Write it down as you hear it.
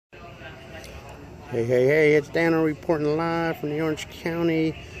Hey, it's Dano reporting live from the Orange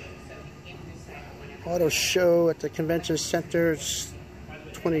County Auto Show at the Convention Center. It's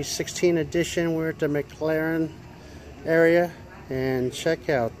 2016 edition. We're at the McClaren area. And check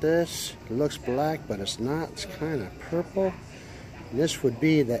out this. It looks black, but it's not. It's kind of purple. And this would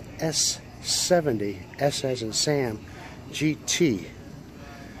be the S70, S as in Sam, GT.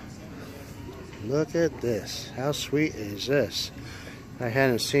 Look at this. How sweet is this? I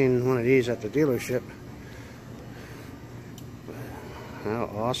hadn't seen one of these at the dealership. How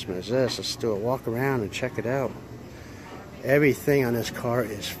awesome is this? Let's do a walk around and check it out. Everything on this car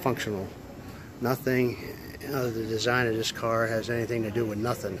is functional. Nothing other than the design of this car has anything to do with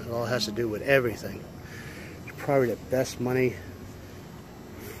nothing. It all has to do with everything. It's probably the best money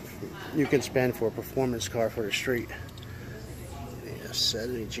you can spend for a performance car for the street. Yeah,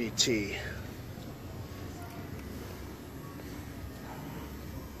 S70 GT.